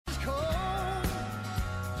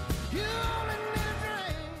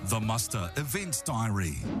The Muster Events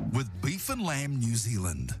Diary with Beef and Lamb New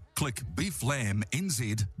Zealand. Click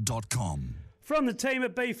beeflambnz.com. From the team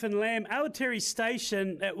at Beef and Lamb, Awatere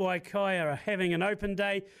Station at Waikaia are having an open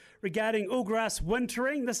day regarding all-grass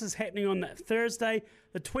wintering. This is happening on Thursday,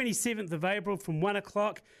 the 27th of April from 1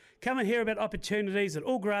 o'clock. Come and hear about opportunities that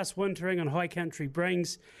all-grass wintering on high country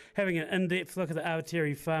brings, having an in-depth look at the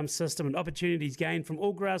Awatere farm system and opportunities gained from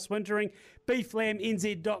all-grass wintering.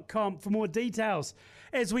 beeflambnz.com for more details.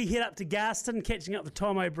 As we head up to Garston, catching up with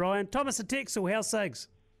Tom O'Brien. Thomas the Texel, how's things?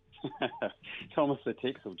 Thomas the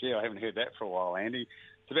Texel, gee, I haven't heard that for a while, Andy.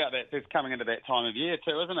 It's about that. It's coming into that time of year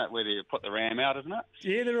too, isn't it? Whether you put the ram out, isn't it?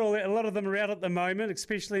 Yeah, a lot of them are out at the moment,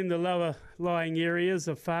 especially in the lower lying areas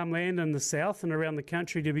of farmland in the south and around the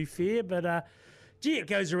country, to be fair. But gee, it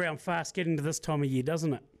goes around fast getting to this time of year,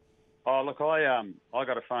 doesn't it? Oh, look, I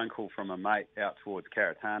got a phone call from a mate out towards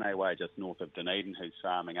Karatane way, just north of Dunedin, who's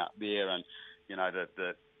farming up there, and you know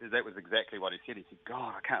that was exactly what he said. He said,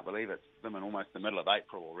 "God, I can't believe it's been almost the middle of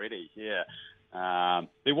April already." Yeah.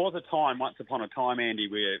 There was a time, once upon a time, Andy,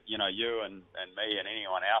 where, you know, you and me and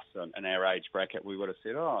anyone else in our age bracket, we would have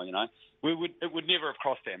said, oh, you know, it would never have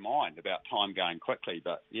crossed our mind about time going quickly.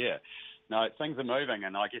 But, yeah, no, things are moving,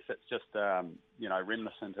 and I guess it's just, you know,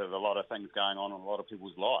 reminiscent of a lot of things going on in a lot of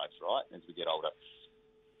people's lives, right, as we get older.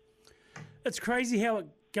 It's crazy how it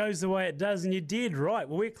goes the way it does, and you're dead right.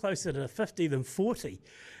 Well, we're closer to 50 than 40,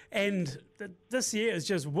 and this year is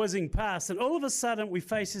just whizzing past, and all of a sudden we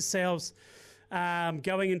face ourselves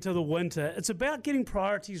going into the winter. It's about getting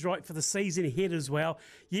priorities right for the season ahead as well.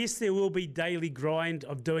 Yes, there will be daily grind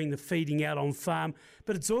of doing the feeding out on farm,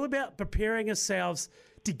 but it's all about preparing ourselves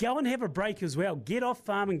to go and have a break as well. Get off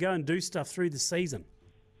farm and go and do stuff through the season.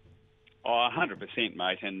 Oh, 100%,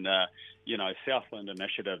 mate. And, you know, Southland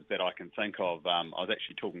initiatives that I can think of, I was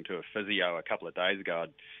actually talking to a physio a couple of days ago.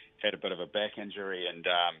 I'd had a bit of a back injury and,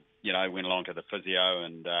 you know, went along to the physio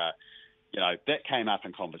and, you know, that came up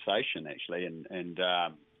in conversation, actually, and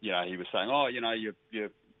you know, he was saying, oh, you know, you're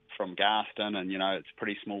from Garston and, you know, it's a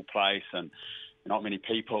pretty small place and not many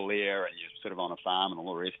people there and you're sort of on a farm and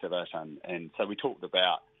all the rest of it. And so we talked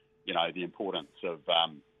about, you know, the importance of,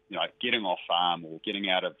 you know, getting off farm or getting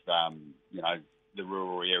out of, you know, the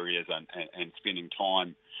rural areas and spending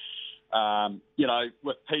time, you know,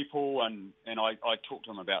 with people. And I talked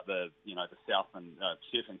to him about the, you know, the Southland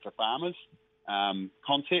surfing for farmers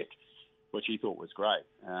concept, which he thought was great.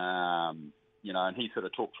 You know, and he sort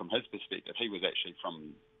of talked from his perspective. He was actually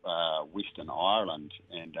from Western Ireland,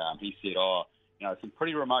 and he said, oh, you know, some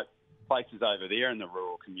pretty remote places over there in the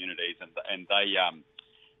rural communities, and they,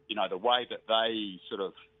 you know, the way that they sort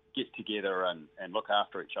of get together and look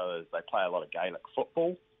after each other is they play a lot of Gaelic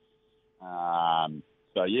football.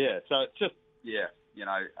 So, yeah, so it's just, yeah, you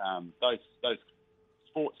know, those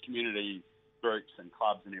sports community groups and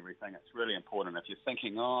clubs and everything, it's really important. If you're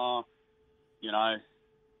thinking, oh, you know,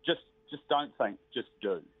 just don't think, just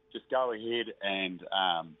do. Just go ahead and,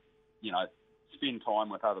 you know, spend time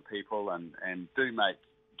with other people and do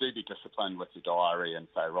be disciplined with your diary and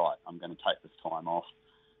say, right, I'm going to take this time off.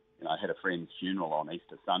 You know, I had a friend's funeral on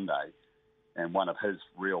Easter Sunday, and one of his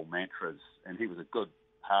real mantras, and he was a good,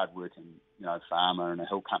 hard-working, you know, farmer in a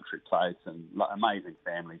hill country place and amazing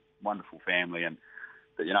family, wonderful family,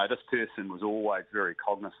 but, you know, this person was always very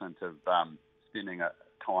cognizant of spending a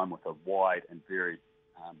time with a wide and very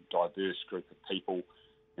diverse group of people.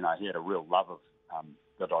 You know, he had a real love of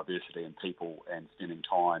the diversity in people and spending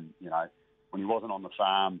time, you know, when he wasn't on the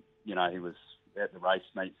farm, you know, he was at the race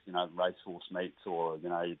meets, you know, racehorse meets, or, you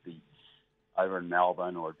know, he'd be over in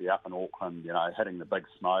Melbourne or he'd be up in Auckland, you know, hitting the big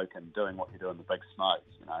smoke and doing what you do in the big smoke,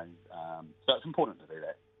 you know. So it's important to do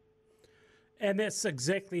that. And that's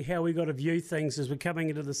exactly how we got to view things as we're coming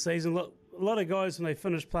into the season. Look, a lot of guys, when they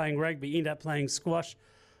finish playing rugby, end up playing squash.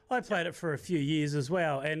 I played it for a few years as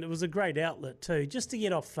well, and it was a great outlet too, just to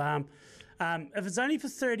get off farm. If it's only for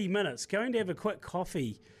 30 minutes, going to have a quick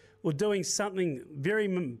coffee or doing something very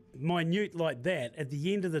minute like that at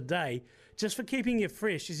the end of the day, just for keeping you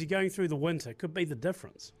fresh as you're going through the winter, could be the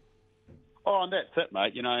difference. Oh, and that's it,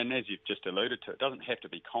 mate. You know, and as you've just alluded to, it doesn't have to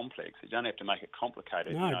be complex. You don't have to make it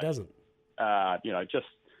complicated. No, you know. It doesn't. You know, just,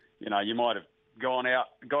 you know, you might have got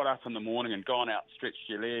up in the morning and gone out and stretched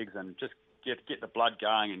your legs and just get the blood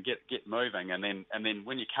going and get moving, and then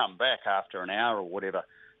when you come back after an hour or whatever,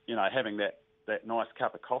 you know, having that nice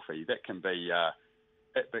cup of coffee, that can be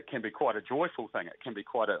it can be quite a joyful thing. It can be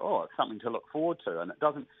quite it's something to look forward to, and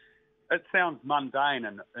it sounds mundane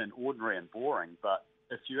and ordinary and boring, but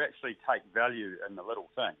if you actually take value in the little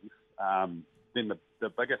things, then the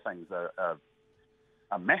bigger things are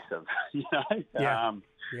massive, you know.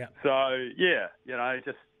 Yeah. So yeah, you know,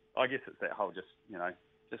 just I guess it's that whole just, you know,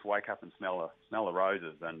 just wake up and smell the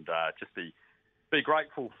roses, and just be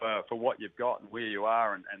grateful for what you've got and where you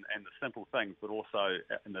are, and the simple things, but also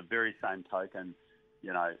in the very same token,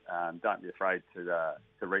 don't be afraid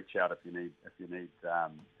to reach out if you need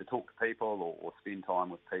to talk to people or spend time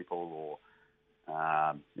with people,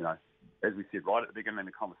 or as we said right at the beginning of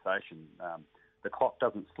the conversation, the clock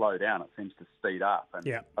doesn't slow down; it seems to speed up, and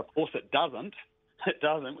of course it doesn't. It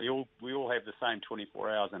doesn't. We all have the same 24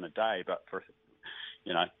 hours in a day, but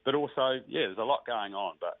but also there's a lot going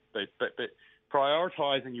on, but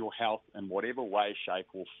prioritising your health in whatever way, shape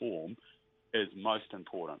or form is most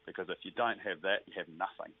important, because if you don't have that, you have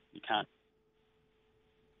nothing. You can't.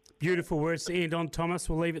 Beautiful words to end on, Thomas.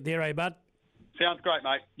 We'll leave it there, eh, bud? Sounds great,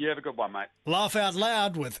 mate. You have a good one, mate. Laugh out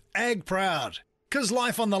loud with Ag Proud, because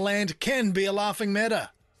life on the land can be a laughing matter.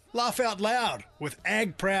 Laugh out loud with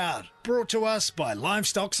Ag Proud, brought to us by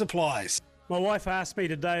Livestock Supplies. My wife asked me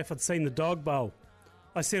today if I'd seen the dog bowl.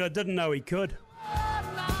 I said I didn't know he could.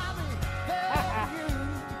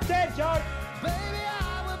 Dad joke!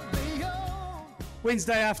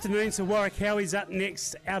 Wednesday afternoon, so Warwick Howie's up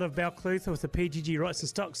next out of Balclutha with the PGG Rights and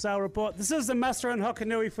Stock Sale Report. This is the muster in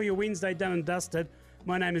Hokanui for your Wednesday done and dusted.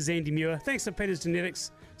 My name is Andy Muir. Thanks to Peter's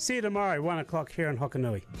Genetics. See you tomorrow, 1 o'clock here in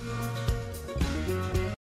Hokanui.